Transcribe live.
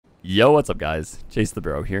Yo, what's up guys? Chase the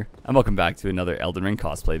Bro here, and welcome back to another Elden Ring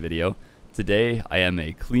cosplay video. Today, I am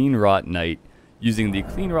a Cleanrot Knight, using the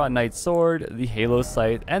Cleanrot Knight sword, the Halo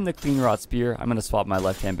Scythe, and the Cleanrot spear. I'm going to swap my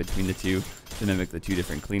left hand between the two to mimic the two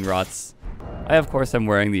different Cleanrots. I, of course, am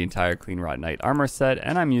wearing the entire Cleanrot Knight armor set,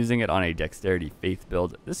 and I'm using it on a Dexterity Faith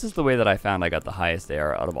build. This is the way that I found I got the highest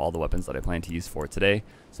AR out of all the weapons that I plan to use for today.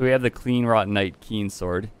 So we have the Cleanrot Knight Keen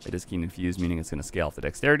Sword. It is Keen Infused, meaning it's going to scale off the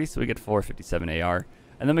Dexterity, so we get 457 AR.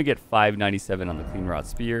 And then we get 597 on the Cleanrot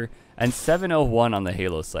Spear, and 701 on the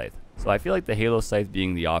Halo Scythe. So I feel like the Halo Scythe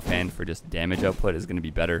being the offhand for just damage output is going to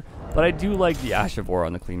be better. But I do like the Ash of War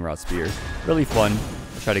on the Cleanrot Spear. Really fun.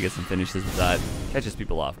 I'll try to get some finishes with that. Catches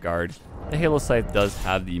people off guard. The Halo Scythe does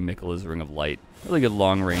have the Miquella's Ring of Light. Really good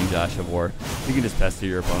long range Ash of War. You can just pester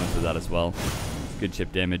your opponents with that as well. It's good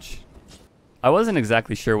chip damage. I wasn't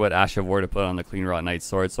exactly sure what Ash of War to put on the Cleanrot Knight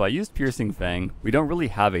sword, so I used Piercing Fang. We don't really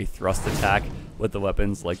have a thrust attack with the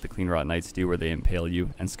weapons like the Cleanrot Knights do, where they impale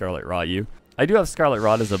you and Scarlet Rot you. I do have Scarlet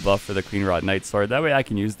Rot as a buff for the Cleanrot Knight sword. That way I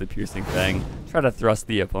can use the Piercing Fang, try to thrust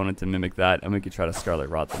the opponent to mimic that, and we could try to Scarlet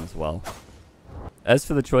Rot them as well. As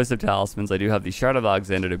for the choice of talismans, I do have the Shard of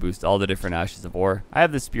Alexander to boost all the different Ashes of War. I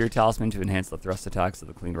have the Spear Talisman to enhance the thrust attacks of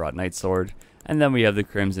the Cleanrot Knight sword, and then we have the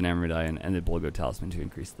Crimson Amrodian and the Bulgo Talisman to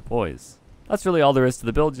increase the poise. That's really all there is to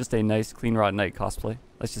the build, just a nice Cleanrot Knight cosplay.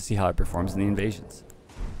 Let's just see how it performs in the invasions.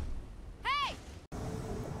 Hey!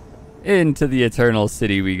 Into the Eternal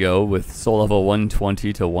City we go with soul level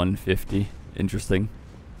 120 to 150. Interesting.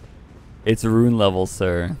 It's rune level,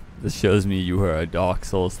 sir. This shows me you are a Dark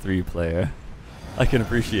Souls 3 player. I can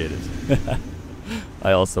appreciate it.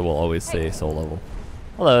 I also will always say soul level.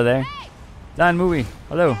 Hello there. Dan Mui.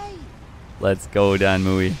 Hello. Let's go, Dan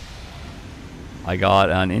Mui. I got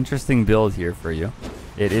an interesting build here for you.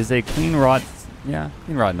 It is a Cleanrot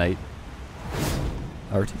Knight.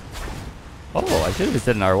 R2. Oh, I should have just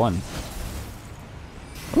did an R1.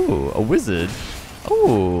 Ooh, a wizard.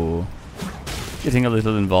 Ooh. Getting a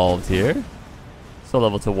little involved here. So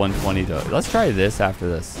level to 120 to... Let's try this after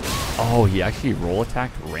this. Oh, he actually roll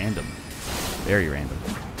attacked random. Very random.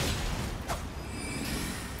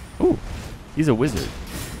 Ooh, he's a wizard.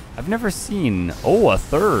 I've never seen... Oh, a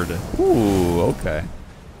third. Ooh, okay.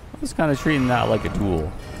 I was kind of treating that like a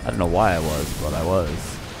duel. I don't know why I was, but I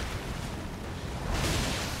was.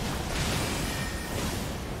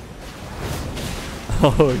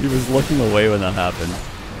 Oh, he was looking away when that happened.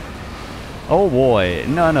 Oh boy,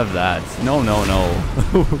 none of that. No, no,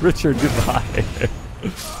 no. Richard, goodbye.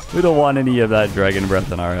 We don't want any of that dragon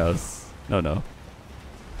breath in our house. No, no.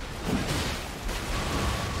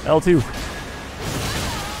 L2.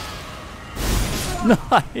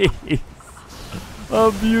 Nice!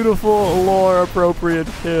 A beautiful lore appropriate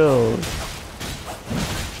kill.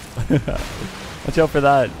 Watch out for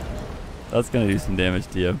that. That's gonna do some damage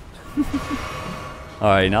to you.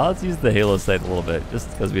 Alright, now let's use the Halo Scythe a little bit,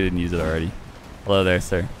 just because we didn't use it already. Hello there,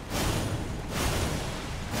 sir.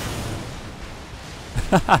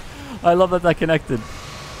 I love that connected.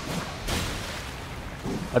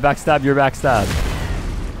 I backstab your backstab.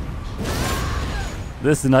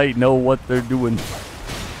 This knight know what they're doing.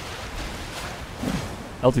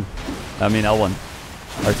 L2. I mean L1.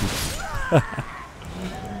 R2.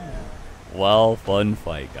 Well, fun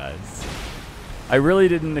fight, guys. I really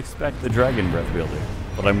didn't expect the Dragon Breath wielder,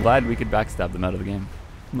 but I'm glad we could backstab them out of the game.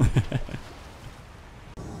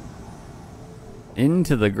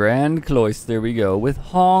 Into the Grand Cloister we go with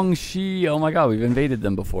Hong Shi. Oh my god, we've invaded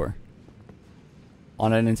them before.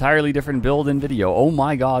 On an entirely different build and video. Oh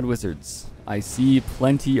my god, wizards. I see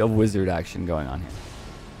plenty of wizard action going on here.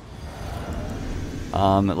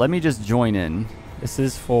 Let me just join in. This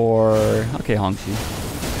is for... Okay, Hong Shi.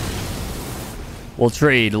 We'll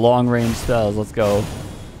trade long-range spells. Let's go.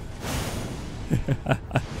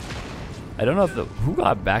 I don't know if who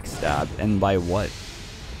got backstabbed and by what.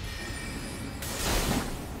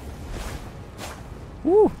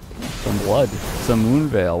 Woo! Some blood. Some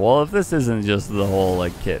Moonveil. Well, if this isn't just the whole,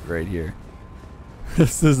 like, kit right here.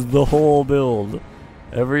 This is the whole build.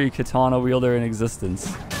 Every katana wielder in existence.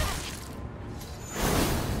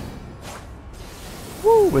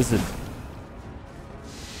 Woo, wizard.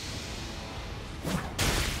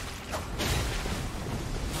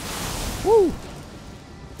 Woo!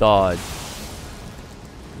 Dodge.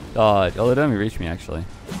 Dodge. Oh, they don't even reach me, actually.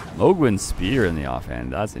 Mogwin's spear in the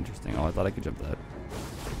offhand. That's interesting. Oh, I thought I could jump that.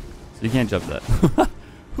 So you can't jump that.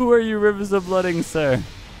 Who are you, Rivers of Blooding, sir?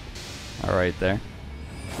 Alright, there.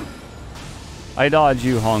 I dodge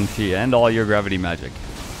you, Hong Shi, and all your gravity magic.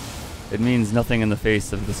 It means nothing in the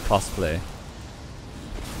face of this cosplay.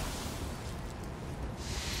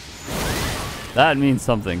 That means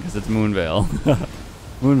something, because it's Moonveil.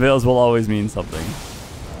 Moon veils will always mean something.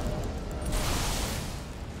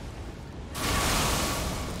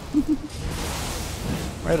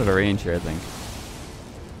 Right out of range here, I think.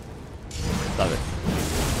 Stop it.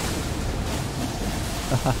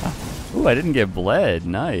 Ooh, I didn't get bled.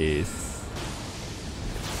 Nice.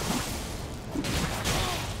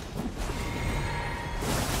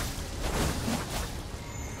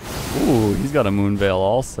 Ooh, he's got a moon veil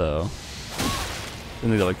also.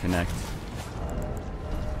 Didn't think that would connect.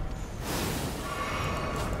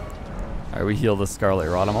 Alright, we heal the Scarlet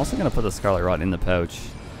Rot. I'm also going to put the Scarlet Rot in the pouch.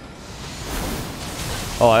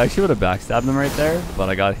 Oh, I actually would have backstabbed him right there, but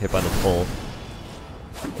I got hit by the pull.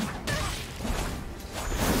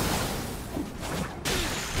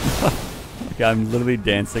 Okay, I'm literally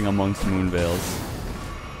dancing amongst moon veils.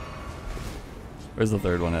 Where's the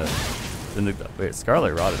third one at? Wait,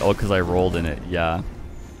 Scarlet Rotted. Oh, because I rolled in it. Yeah.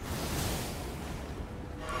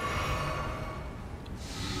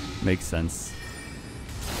 Makes sense.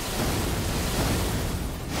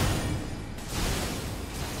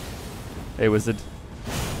 Hey, wizard.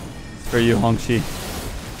 It's for you, Hongxi.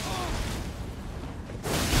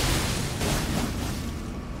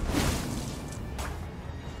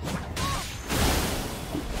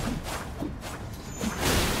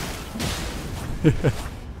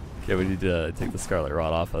 Okay, we need to take the Scarlet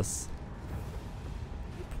Rot off us.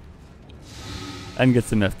 And get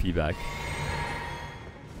some FP back.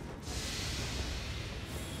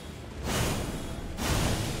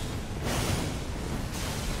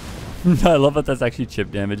 I love that that's actually chip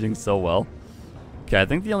damaging so well. Okay, I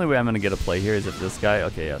think the only way I'm going to get a play here is if this guy...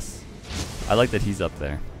 Okay, yes. I like that he's up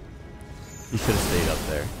there. He should have stayed up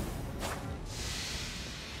there.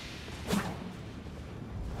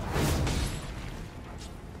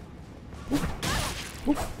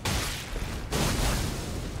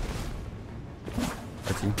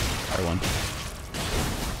 R2,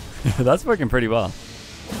 R1. That's working pretty well.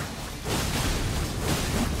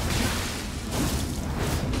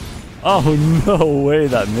 Oh, no way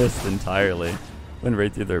that missed entirely. Went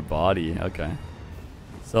right through their body. Okay.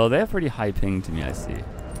 So they have pretty high ping to me, I see.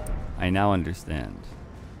 I now understand.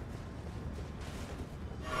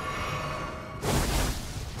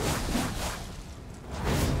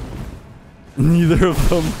 Neither of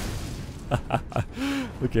them.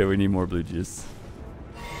 Okay, we need more blue juice.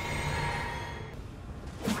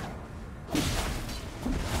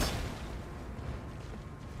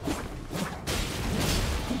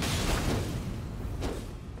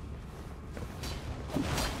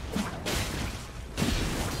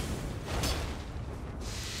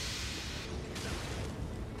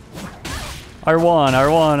 R1,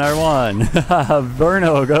 R1, R1.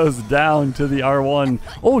 Verno goes down to the R1.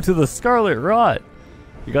 Oh, to the Scarlet Rot.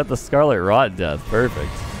 You got the Scarlet Rot death.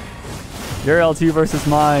 Perfect. Your L2 versus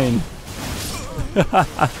mine.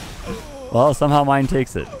 Well, somehow mine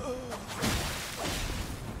takes it.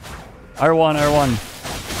 R1,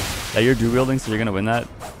 R1. Yeah, you're dual wielding, so you're going to win that.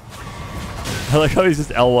 I like how he's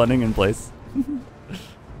just L1ing in place.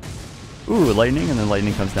 Ooh, lightning, and then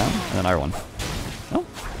lightning comes down, and then R1. Oh.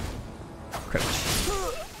 Crouch.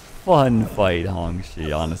 Fun fight,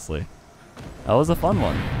 Hongxi, honestly. That was a fun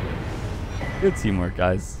one. Good teamwork,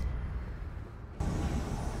 guys.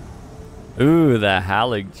 Ooh, the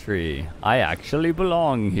Halig tree. I actually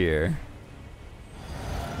belong here.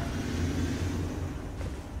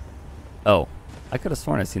 Oh, I could have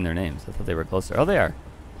sworn I'd seen their names. I thought they were closer. Oh, they are.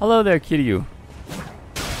 Hello there, Kiryu.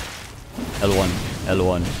 L1,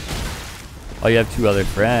 L1. Oh, you have two other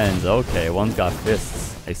friends. Okay, one's got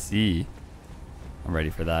fists. I see. I'm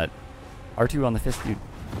ready for that. R2 on the fist, dude.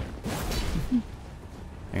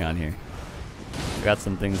 Hang on here. I got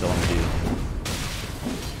some things I want to do.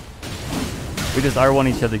 We just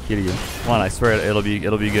R1 each other, Kiryu. Come on, I swear it'll be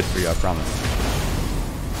good for you, I promise.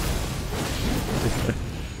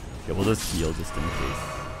 Okay, we'll just heal just in case.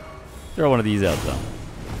 Throw one of these out though.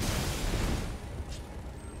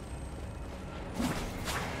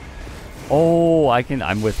 Oh,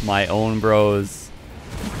 I'm with my own bros.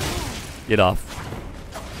 Get off.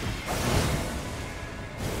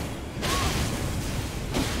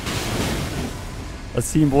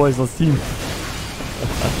 Let's team, boys, let's team.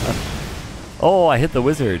 Oh, I hit the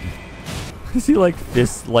wizard. Is he like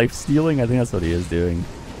fist life stealing? I think that's what he is doing.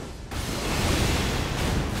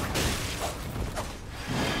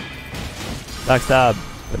 Backstab,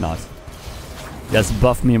 but not. Yes,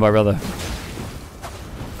 buff me, my brother.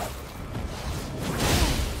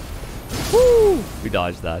 Woo! We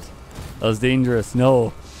dodged that. That was dangerous.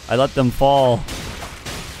 No, I let them fall.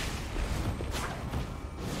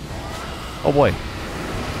 Oh boy.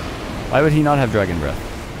 Why would he not have Dragon Breath?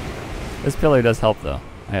 This pillar does help though,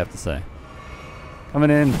 I have to say. Coming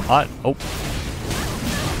in hot. Oh.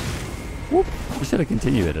 Whoop. I should have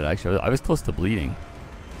continued it, actually. I was close to bleeding.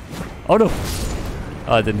 Oh, no.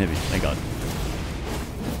 Oh, it didn't hit me. Thank God.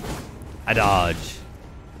 I dodge.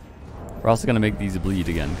 We're also going to make these bleed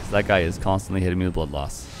again, because that guy is constantly hitting me with blood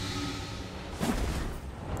loss.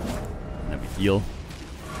 And then we heal.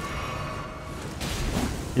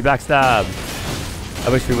 He backstabbed. I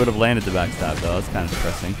wish we would have landed the backstab, though. That's kind of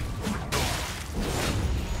depressing.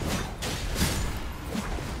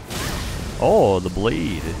 Oh, the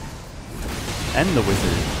blade. And the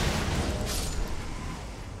wizard.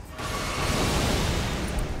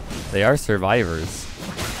 They are survivors.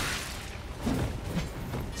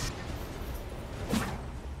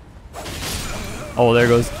 Oh, there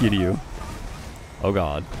goes Kiryu. Oh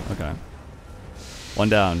god. Okay. One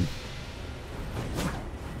down.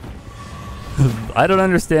 I don't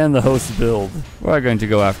understand the host build. We're going to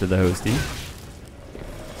go after the hostie.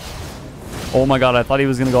 Oh my god, I thought he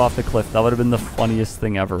was going to go off the cliff. That would have been the funniest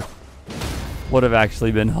thing ever. Would have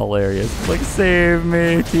actually been hilarious. It's like, save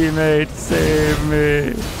me, teammate, save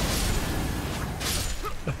me.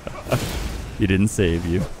 He didn't save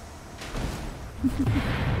you.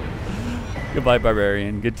 Goodbye,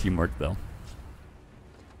 barbarian. Good teamwork, though.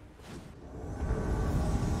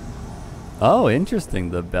 Oh,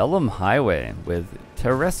 interesting. The Bellum Highway with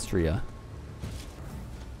Terrestria.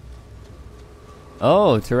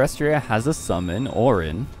 Oh, Terrestria has a summon,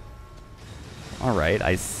 Orin. Alright,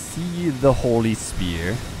 I see the Holy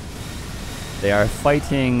Spear. They are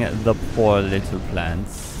fighting the poor little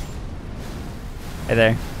plants. Hey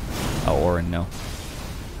there. Oh, Orin, no.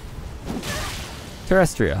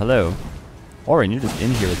 Terrestria, hello. Orin, you're just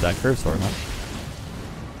in here with that curve sword, huh?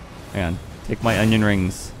 Hang on. Take my onion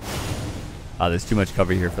rings. Ah, there's too much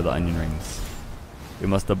cover here for the onion rings. We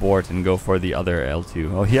must abort and go for the other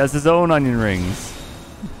L2. Oh, he has his own onion rings.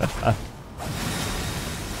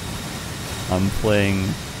 I'm playing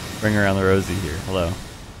Ring Around the Rosie here. Hello.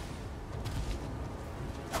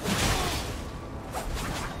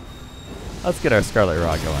 Let's get our Scarlet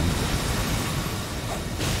Rot going.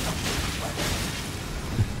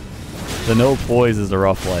 The no poise is a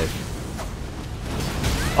rough life.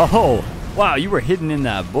 Oh, wow, you were hidden in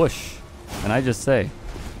that bush. And I just say,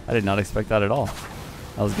 I did not expect that at all.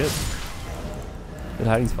 That was good. Good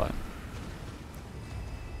hiding spot.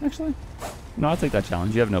 Actually, no, I'll take that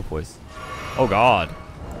challenge. You have no poise. Oh god.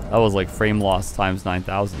 That was like frame loss times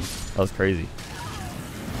 9,000. That was crazy.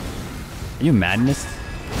 Are you madness?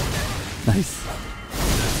 Nice.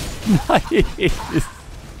 Nice.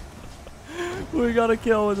 We got a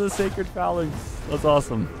kill with the Sacred Phalanx. That's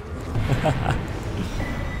awesome.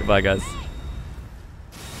 Goodbye, guys.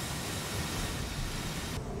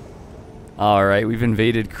 Alright, we've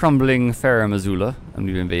invaded Crumbling Faramazula, and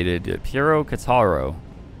we've invaded Piero Kataro,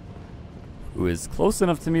 who is close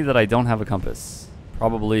enough to me that I don't have a compass.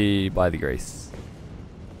 Probably by the grace.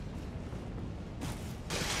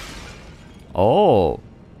 Oh,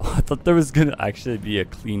 I thought there was gonna actually be a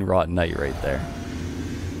Cleanrot Knight right there.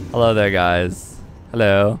 Hello there, guys.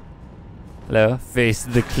 Hello. Hello. Face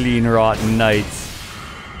the Cleanrot Knight.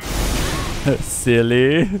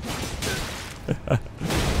 Silly.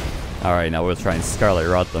 Alright, now we'll try and Scarlet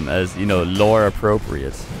Rot them as, you know, lore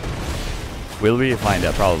appropriate. Will we? Find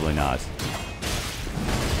out. Probably not.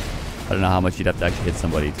 I don't know how much you'd have to actually hit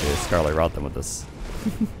somebody to Scarlet Rot them with this.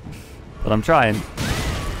 But I'm trying.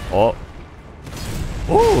 Oh.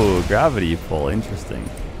 Ooh, gravity pull. Interesting.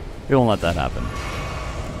 We won't let that happen.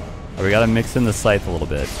 We gotta mix in the scythe a little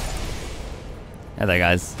bit. Hey there,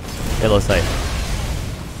 guys. Halo scythe.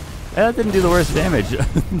 Hey, that didn't do the worst damage.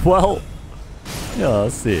 Well, yeah,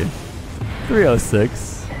 let's see.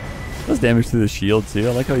 306. Does damage to the shield, too.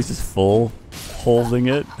 I like how he's just full holding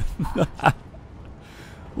it.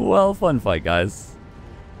 Well, fun fight, guys.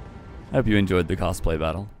 I hope you enjoyed the cosplay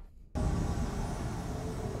battle.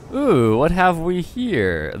 Ooh, what have we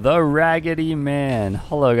here? The Raggedy Man.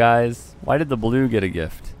 Hello, guys. Why did the blue get a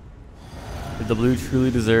gift? Did the blue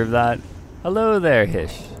truly deserve that? Hello there,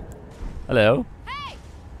 Hish. Hello. Hey.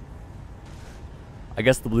 I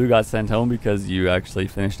guess the blue got sent home because you actually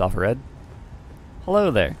finished off red.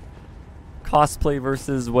 Hello there. Cosplay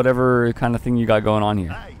versus whatever kind of thing you got going on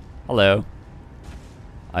here. Hey. Hello.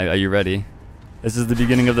 Are you ready? This is the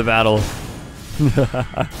beginning of the battle.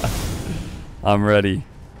 I'm ready.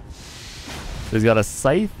 So he's got a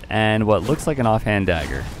scythe and what looks like an offhand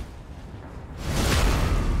dagger.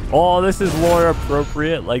 Oh, this is lore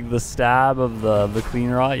appropriate, like the stab of the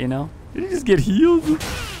Cleanrot, you know? Did he just get healed?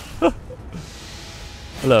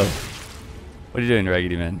 Hello. What are you doing,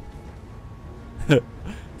 Raggedy Man?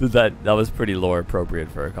 That was pretty lore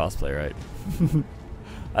appropriate for a cosplay, right?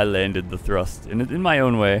 I landed the thrust in my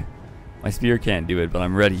own way. My spear can't do it, but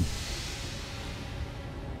I'm ready.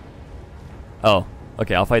 Oh,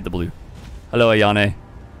 okay, I'll fight the blue. Hello, Ayane.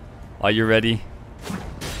 Are you ready?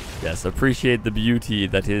 Yes, appreciate the beauty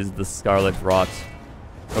that is the scarlet rot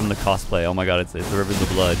from the cosplay. Oh my god, it's the rivers of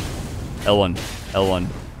blood. L1, L1,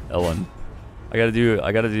 L1. I gotta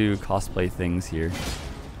do cosplay things here.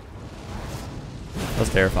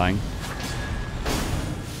 That's terrifying.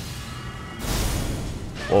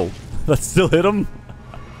 Whoa, that still hit him?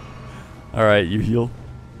 Alright, you heal.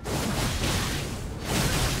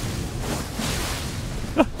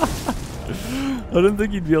 I didn't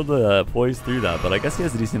think he'd be able to poise through that, but I guess he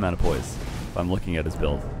has a decent amount of poise, if I'm looking at his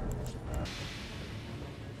build.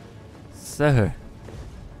 Sir,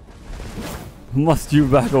 must you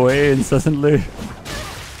back away incessantly?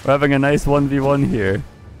 We're having a nice 1v1 here.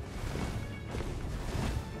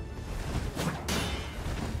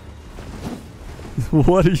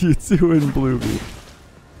 What are you doing, Bluebee?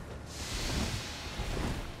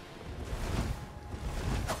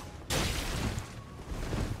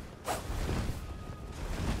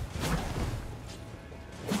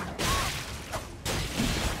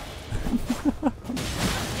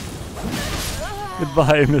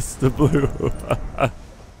 Goodbye, Mr. Blue.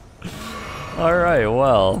 Alright,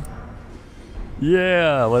 well.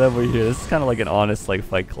 Yeah, whatever we hear. This is kind of like an honest like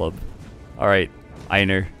fight club. Alright,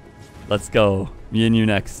 Einer. Let's go. Me and you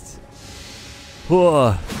next.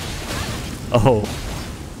 Whoa. Oh.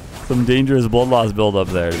 Some dangerous blood loss build up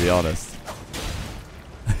there, to be honest.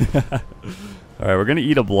 Alright, we're gonna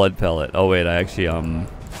eat a blood pellet. Oh wait, I actually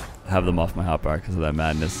have them off my hotbar because of that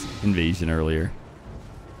madness invasion earlier.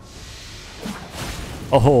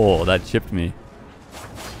 Oh, that chipped me.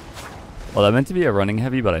 Well, that meant to be a running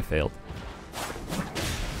heavy, but I failed.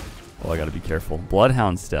 Oh, I gotta be careful.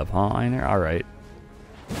 Bloodhound step, huh, Einer? Alright.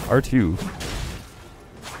 R2.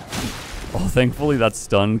 Oh, thankfully that's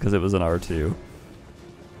stunned because it was an R2.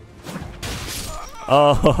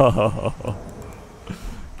 Oh.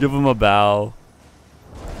 Give him a bow.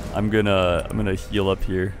 I'm gonna heal up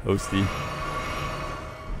here, Hosty.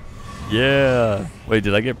 Yeah. Wait,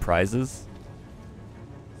 did I get prizes?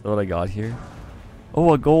 Is that what I got here?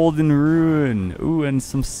 Oh, a golden rune. Ooh, and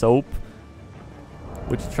some soap.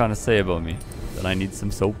 What you trying to say about me? That I need some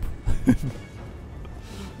soap?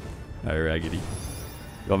 Alright, Raggedy.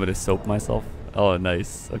 You want me to soap myself? Oh,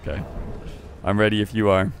 nice. Okay. I'm ready if you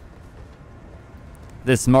are.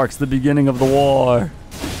 This marks the beginning of the war.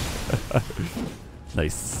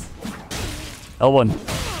 Nice. L1.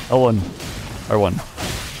 L1. R1.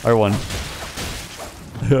 R1.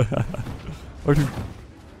 R2.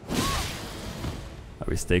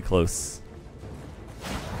 We stay close.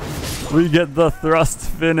 We get the thrust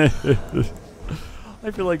finish.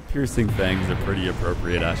 I feel like piercing fangs are pretty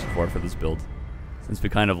appropriate Ashen for this build. Since we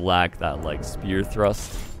kind of lack that like spear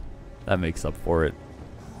thrust, that makes up for it.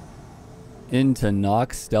 Into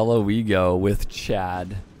Nox Stella we go with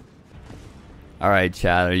Chad. Alright,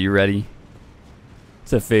 Chad, are you ready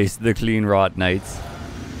to face the Cleanrot Knights?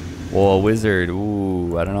 Whoa, wizard.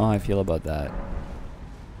 Ooh, I don't know how I feel about that.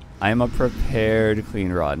 I am a prepared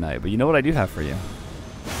Cleanrot Knight, but you know what I do have for you?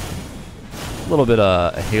 A little bit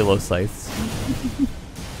of Halo Scythes.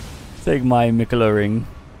 Take my Mikola ring.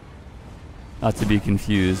 Not to be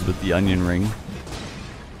confused with the onion ring.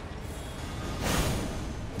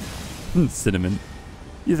 Cinnamon.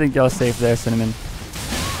 You think you're safe there, Cinnamon?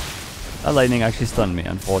 That lightning actually stunned me,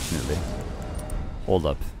 unfortunately. Hold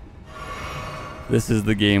up. This is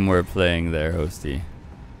the game we're playing there, Hosty.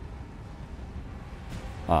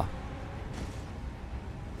 Ah.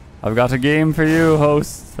 I've got a game for you,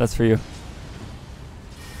 host. That's for you.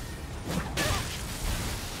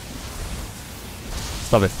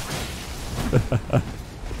 Stop it.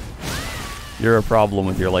 You're a problem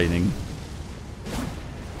with your lightning.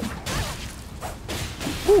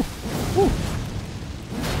 Woo. Woo.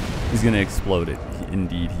 He's gonna explode it.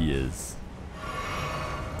 Indeed he is.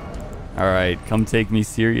 Alright, come take me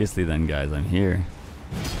seriously then, guys. I'm here.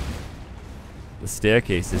 The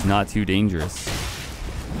staircase is not too dangerous.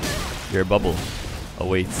 Your bubble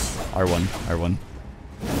awaits. R1, R1.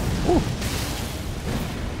 Ooh.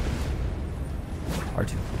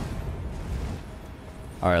 R2.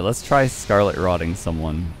 Alright, let's try Scarlet Rotting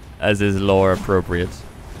someone, as is lore appropriate.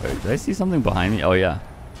 Wait, did I see something behind me? Oh, yeah.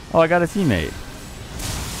 Oh, I got a teammate.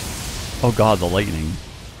 Oh god, the lightning.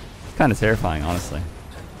 It's kind of terrifying, honestly.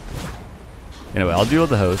 Anyway, I'll deal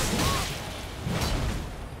with the host.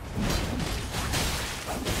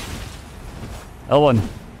 L1.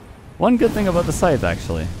 One good thing about the scythe,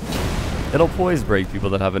 actually. It'll poise break people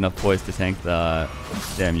that have enough poise to tank the...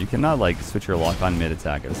 Damn, you cannot, like, switch your lock on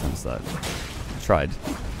mid-attack. It attempts that. tried.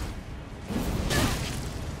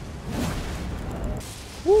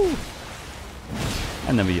 Woo!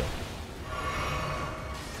 And then we heal.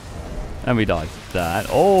 And we dodged that.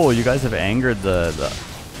 Oh, you guys have angered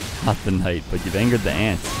not the knight, but you've angered the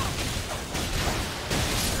ants.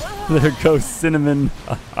 There goes Cinnamon.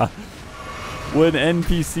 When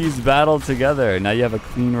NPCs battle together. Now you have a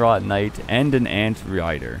Cleanrot knight and an ant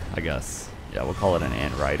rider, I guess. Yeah, we'll call it an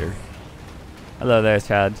ant rider. Hello there,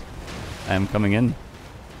 Chad. I am coming in.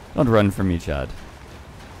 Don't run from me, Chad.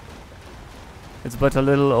 It's but a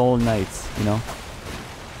little old knight, you know.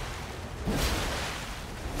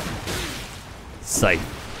 Sight.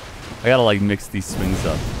 I gotta like mix these swings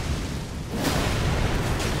up.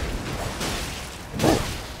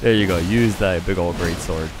 There you go. Use that big old great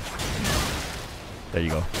sword. There you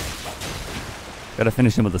go. Gotta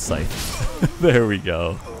finish him with a scythe. There we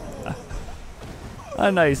go.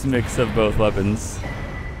 A nice mix of both weapons.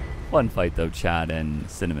 Fun fight though, Chad and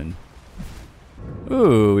Cinnamon.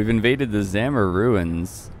 Ooh, we've invaded the Zammer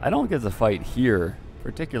ruins. I don't get to fight here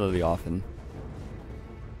particularly often.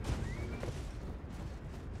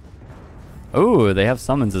 Ooh, they have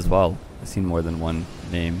summons as well. I've seen more than one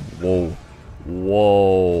name. Whoa.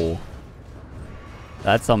 Whoa.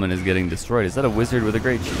 That summon is getting destroyed. Is that a wizard with a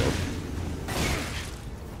great shield?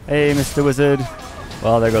 Hey, Mr. Wizard.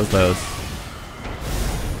 Well, there goes those.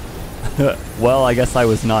 Well, I guess I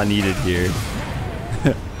was not needed here.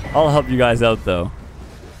 I'll help you guys out, though.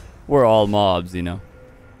 We're all mobs, you know.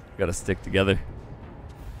 Gotta stick together.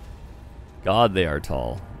 God, they are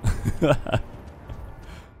tall.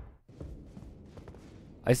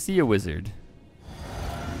 I see a wizard.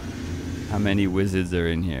 How many wizards are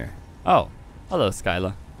in here? Oh, hello,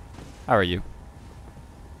 Skyla. How are you?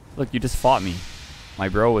 Look, you just fought me. My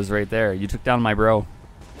bro was right there. You took down my bro.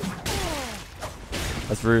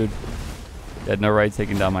 That's rude. You had no right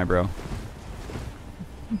taking down my bro.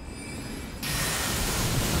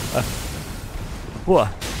 Whoa.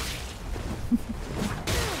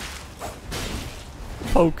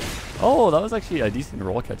 Poke. Oh, that was actually a decent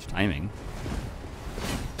roll catch timing.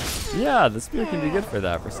 Yeah, the spear can be good for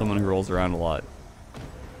that, for someone who rolls around a lot.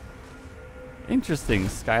 Interesting,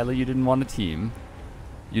 Skyla, you didn't want a team.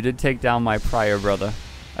 You did take down my prior brother.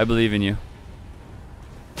 I believe in you.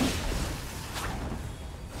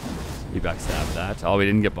 We backstabbed that. Oh, we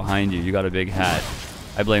didn't get behind you. You got a big hat.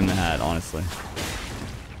 I blame the hat, honestly.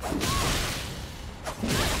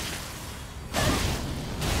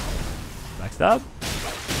 Backstab?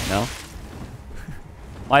 No.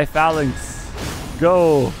 My phalanx.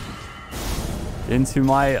 Go. Into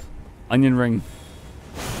my onion ring.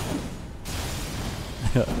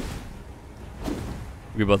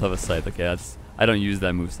 We both have a scythe. Okay, that's... I don't use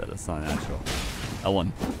that moveset. That's not natural.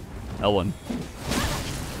 L1. L1.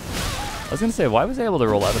 I was gonna say, why was I able to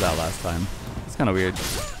roll out of that last time? It's kind of weird.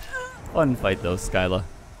 Fun fight though, Skyla.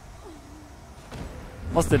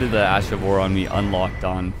 Must have did the Ash of War on me unlocked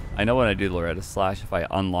on. I know when I do Loretta Slash, if I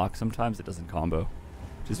unlock sometimes it doesn't combo.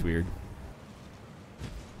 Which is weird.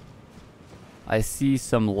 I see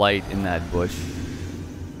some light in that bush.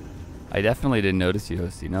 I definitely didn't notice you,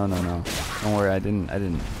 Hosty. No, no, no. Don't worry, I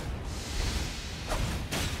didn't.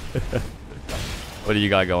 What do you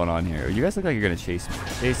got going on here? You guys look like you're gonna chase me.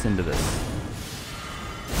 Chase into this.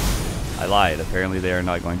 I lied. Apparently they are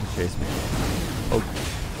not going to chase me. Oh.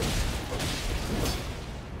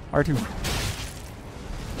 R2.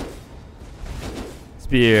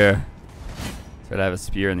 Spear. Try to have a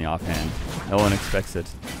spear in the offhand. No one expects it.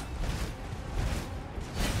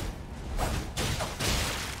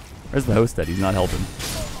 Where's the host at? He's not helping.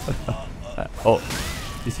 Oh,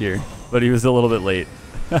 he's here. But he was a little bit late.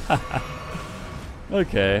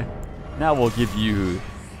 Okay. Now we'll give you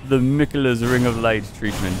the Miquella's Ring of Light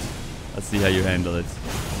treatment. Let's see how you handle it.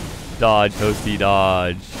 Dodge, Hosty,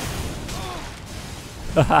 dodge.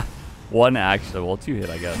 One action. Well, 2 hit,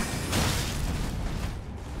 I guess.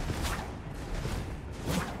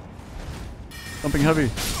 Something heavy.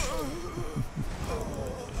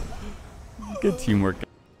 Good teamwork.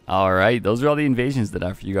 Alright, those are all the invasions that I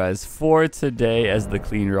have for you guys for today as the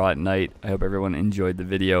Cleanrot Knight. I hope everyone enjoyed the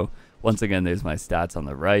video. Once again, there's my stats on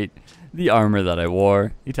the right, the armor that I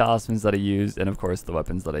wore, the talismans that I used, and of course the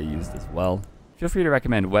weapons that I used as well. Feel free to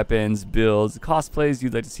recommend weapons, builds, cosplays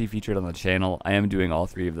you'd like to see featured on the channel. I am doing all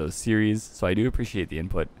 3 of those series, so I do appreciate the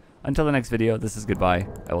input. Until the next video, this is goodbye.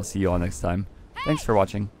 I will see you all next time. Thanks for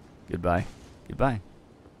watching. Goodbye. Goodbye.